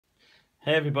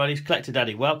Hey everybody, it's Collector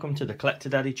Daddy. Welcome to the Collector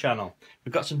Daddy channel.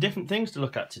 We've got some different things to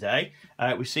look at today.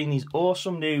 We've seen these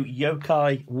awesome new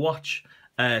yokai watch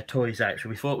toys out, so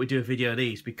we thought we'd do a video of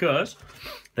these because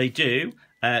they do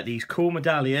these cool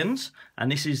medallions,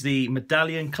 and this is the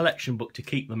medallion collection book to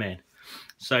keep them in.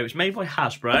 So it's made by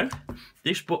Hasbro.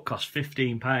 This book costs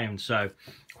 £15, so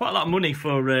quite a lot of money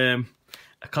for a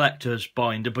collector's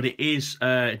binder, but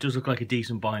it does look like a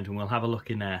decent binder, and we'll have a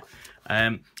look in there.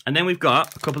 And then we've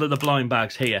got a couple of the blind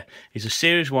bags here. It's a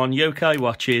Series 1 yokai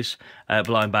watches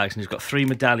blind bags, and it's got 3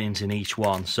 medallions in each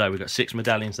one, so we've got 6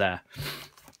 medallions there.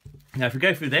 Now if we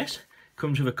go through this, it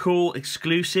comes with a cool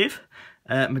exclusive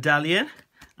medallion,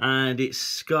 and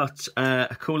it's got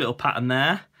a cool little pattern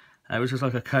there, which looks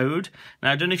like a code.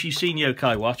 Now I don't know if you've seen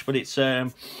yokai watch, but it's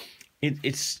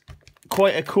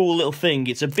quite a cool little thing.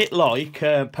 It's a bit like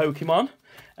Pokemon,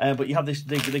 but you have this.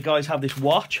 The guys have this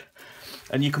watch,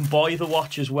 and you can buy the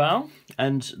watch as well.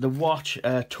 And the watch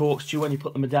talks to you when you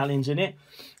put the medallions in it,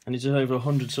 and it's over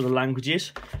 100 sort of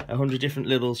languages, 100 different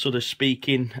little sort of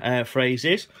speaking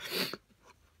phrases.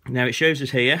 Now it shows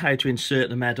us here how to insert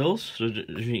the medals. So you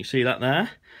can see that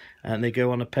there, and they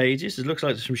go on the pages. It looks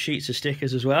like there's some sheets of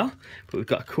stickers as well, but we've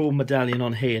got a cool medallion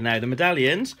on here. Now the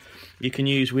medallions you can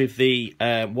use with the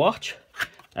watch,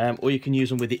 or you can use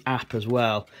them with the app as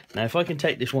well. Now if I can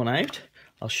take this one out,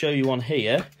 I'll show you on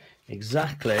here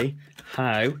exactly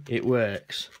how it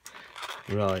works.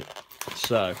 Right,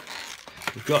 so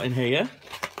we've got in here,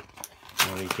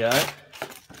 there we go.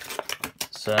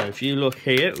 So if you look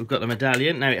here, we've got the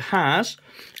medallion. Now it has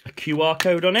a QR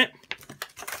code on it,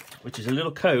 which is a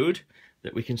little code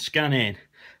that we can scan in.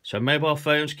 So mobile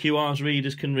phones, QR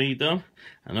readers can read them,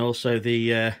 and also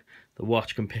the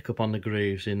watch can pick up on the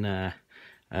grooves in there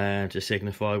to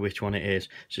signify which one it is.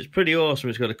 So it's pretty awesome.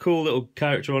 It's got a cool little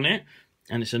character on it,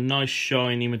 and it's a nice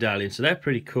shiny medallion, so they're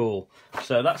pretty cool.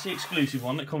 So that's the exclusive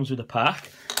one that comes with the pack.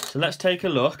 So let's take a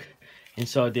look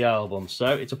inside the album. So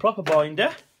it's a proper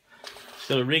binder. It's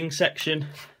got a ring section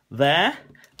there,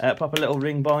 proper little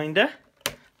ring binder,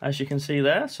 as you can see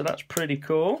there. So that's pretty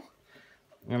cool,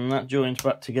 and that joins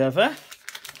back together.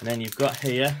 And then you've got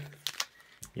here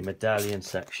your medallion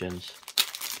sections.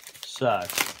 So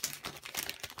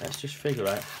let's just figure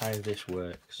out how this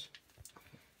works.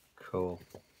 Cool.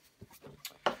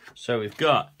 So we've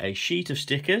got a sheet of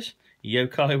stickers,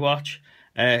 yokai watch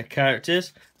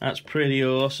characters. That's pretty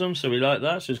awesome, so we like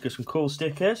that. So it's got some cool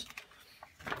stickers.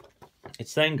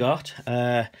 It's then got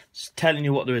it's telling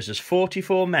you what there is. There's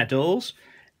 44 medals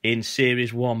in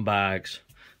Series 1 bags.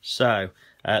 So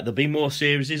there'll be more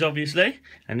series, obviously,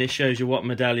 and this shows you what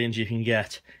medallions you can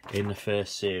get in the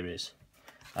first series.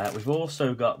 We've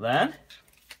also got then,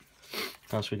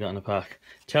 what else we got in the pack?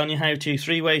 Telling you how to,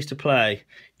 3 ways to play.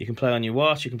 You can play on your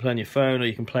watch, you can play on your phone, or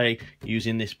you can play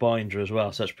using this binder as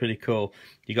well. So that's pretty cool.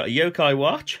 You've got a yokai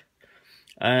watch,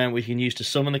 which you can use to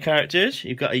summon the characters.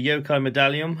 You've got a yokai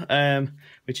medallion,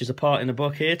 which is a part in the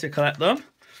book here to collect them.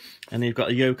 And you've got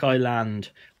a yokai land,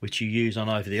 which you use on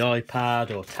either the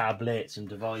iPad or tablets and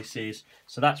devices.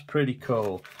 So that's pretty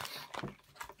cool.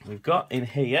 We've got in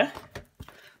here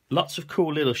lots of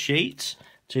cool little sheets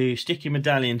to stick your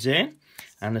medallions in.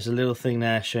 And there's a little thing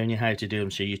there showing you how to do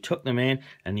them. So you tuck them in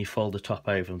and you fold the top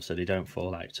over them so they don't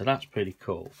fall out. So that's pretty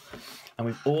cool. And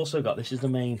we've also got, this is the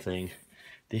main thing,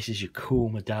 this is your cool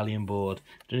medallion board.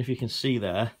 Don't know if you can see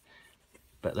there,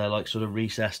 but they're like sort of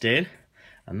recessed in.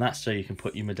 And that's so you can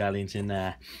put your medallions in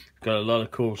there. Got a lot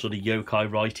of cool sort of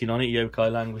yokai writing on it,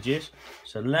 yokai languages.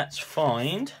 So let's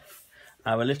find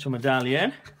our little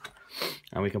medallion,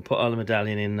 and we can put our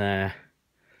medallion in there.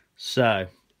 So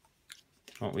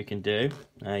what we can do,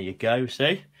 there you go,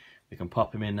 see? We can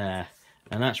pop him in there,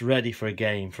 and that's ready for a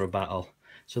game, for a battle.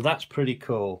 So that's pretty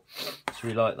cool. So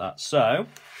we like that. So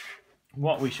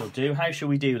what we shall do, how shall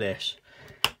we do this?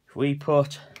 If we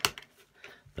put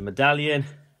the medallion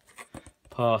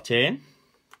part in,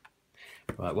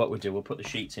 right, what we'll do, we'll put the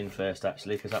sheets in first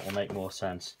actually, because that will make more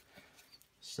sense.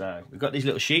 So we've got these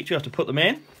little sheets, we have to put them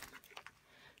in.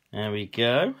 There we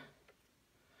go.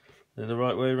 They're the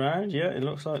right way around, yeah, it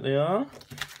looks like they are.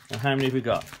 And how many have we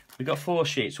got? We've got 4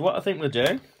 sheets. So what I think we'll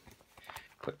do,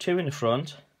 put 2 in the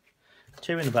front,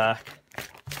 2 in the back,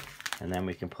 and then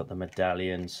we can put the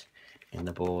medallions in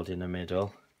the board in the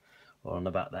middle, or on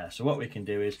the back there. So what we can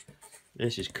do is,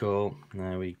 this is cool,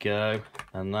 there we go,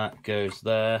 and that goes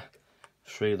there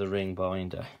through the ring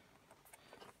binder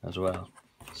as well.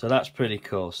 So that's pretty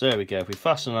cool. So there we go, if we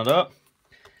fasten that up,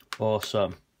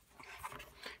 awesome.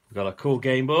 We've got a cool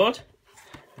game board,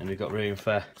 and we've got room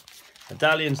for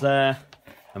medallions there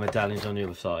and medallions on the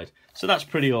other side. So that's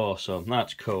pretty awesome,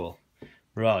 that's cool.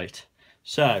 Right,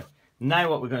 so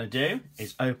Now what we're going to do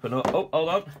is open up. Oh, hold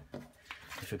on.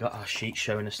 We forgot our sheet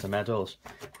showing us the medals.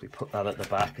 We put that at the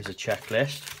back as a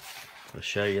checklist. I'll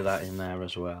show you that in there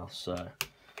as well. So,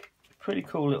 pretty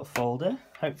cool little folder.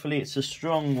 Hopefully it's a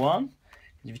strong one.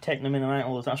 If you've taken them in and out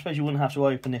all the time, I suppose you wouldn't have to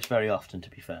open this very often, to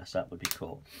be fair, so that would be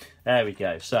cool. There we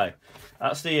go. So,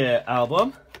 that's the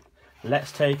album.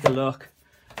 Let's take a look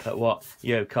at what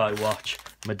Yokai watch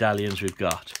medallions we've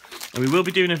got. And we will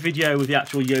be doing a video with the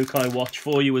actual Yokai watch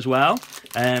for you as well,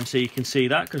 so you can see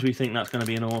that, because we think that's going to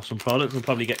be an awesome product. We'll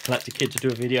probably get Collector Kid to do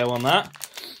a video on that.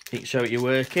 You can show it you're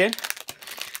working.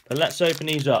 But let's open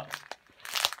these up.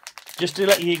 Just to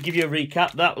give you a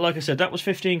recap, that, like I said, that was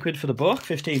 15 quid for the book,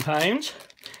 £15,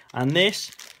 and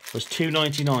this was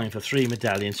 £2.99 for 3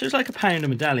 medallions. So it's like £1 a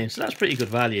medallion. So that's pretty good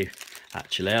value,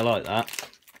 actually. I like that.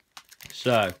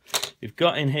 So we've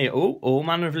got in here all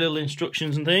manner of little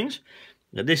instructions and things.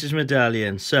 This is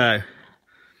medallion. So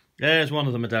there's one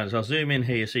of the medallions. I'll zoom in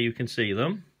here so you can see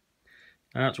them.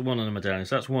 That's one of the medallions.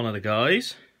 That's one of the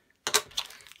guys.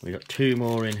 We've got 2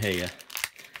 more in here.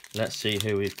 Let's see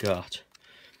who we've got.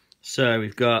 So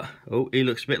we've got, he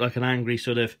looks a bit like an angry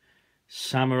sort of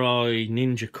samurai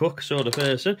ninja cook sort of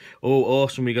person. Oh,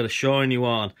 awesome, we got a shiny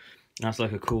one. That's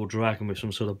like a cool dragon with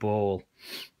some sort of ball.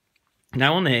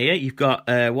 Now on here, you've got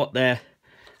what their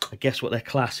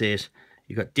class is.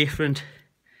 You've got different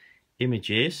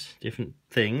images, different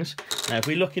things. Now if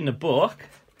we look in the book,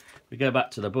 we go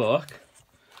back to the book.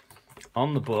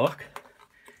 On the book,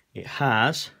 it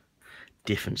has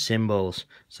different symbols.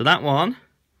 So that one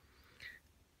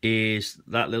is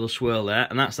that little swirl there,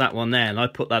 and that's that one there, and I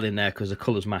put that in there because the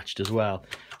colours matched as well.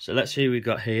 So let's see who we've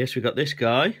got here. So we've got this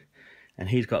guy, and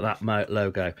he's got that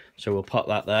logo, so we'll pop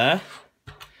that there.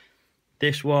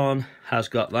 This one has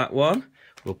got that one,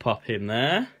 we'll pop him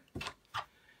there.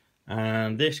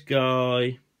 And this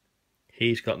guy,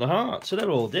 he's got the heart, so they're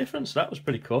all different, so that was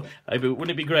pretty cool. Wouldn't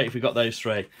it be great if we got those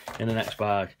 3 in the next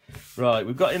bag? Right,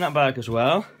 we've got in that bag as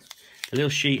well a little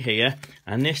sheet here,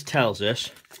 and this tells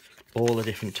us all the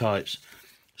different types.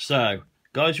 So,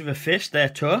 guys with a fist, they're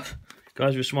tough.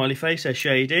 Guys with a smiley face, they're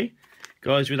shady.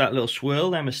 Guys with that little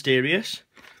swirl, they're mysterious.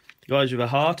 Guys with a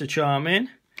heart are charming.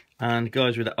 And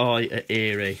guys with an eye are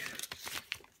eerie.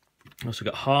 Also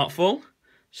got heartful,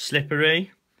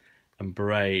 slippery, and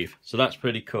brave. So that's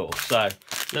pretty cool. So,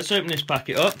 let's open this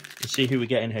packet up and see who we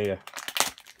get in here.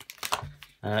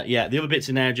 Yeah, the other bits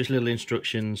in there are just little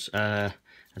instructions and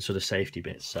sort of safety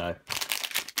bits. So,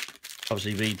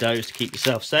 obviously read those to keep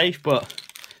yourself safe. But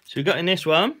so we've got in this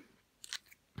one.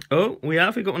 We've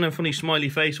got one of the funny smiley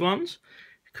face ones.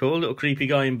 Cool, little creepy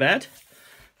guy in bed.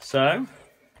 So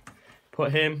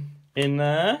put him in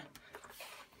there.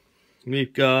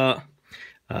 We've got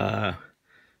so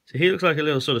he looks like a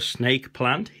little sort of snake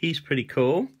plant. He's pretty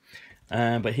cool,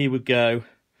 but he would go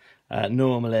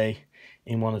normally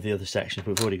in one of the other sections.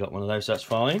 We've already got one of those, so that's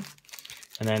fine.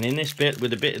 And then in this bit,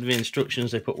 with a bit of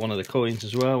instructions, they put one of the coins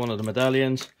as well, one of the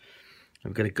medallions.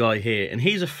 We've got a guy here, and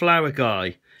he's a flower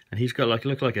guy, and he's got like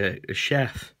look like a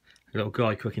chef, a little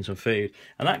guy cooking some food,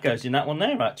 and that goes in that one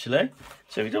there actually.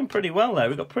 So we've done pretty well there.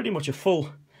 We've got pretty much a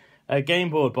full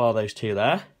game board bar those 2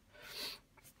 there.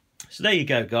 So there you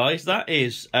go, guys. That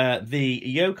is the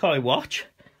Yokai watch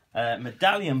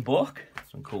medallion book.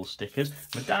 Some cool stickers.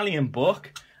 Medallion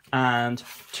book. And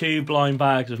 2 blind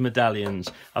bags of medallions.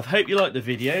 I hope you like the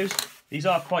videos. These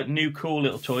are quite new, cool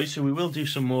little toys, so we will do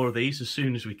some more of these as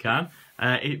soon as we can.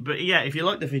 But yeah, if you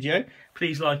like the video,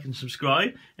 please like and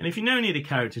subscribe. And if you know any of the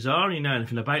characters are, or you know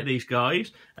anything about these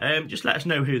guys, just let us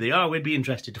know who they are. We'd be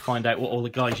interested to find out what all the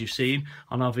guys you've seen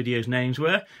on our videos' names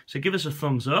were. So give us a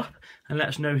thumbs up and let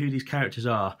us know who these characters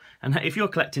are. And if you're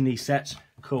collecting these sets,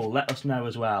 cool, let us know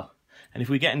as well. And if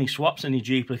we get any swaps, any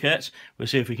duplicates, we'll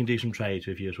see if we can do some trades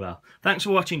with you as well. Thanks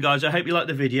for watching, guys. I hope you liked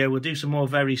the video. We'll do some more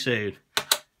very soon.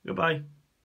 Goodbye.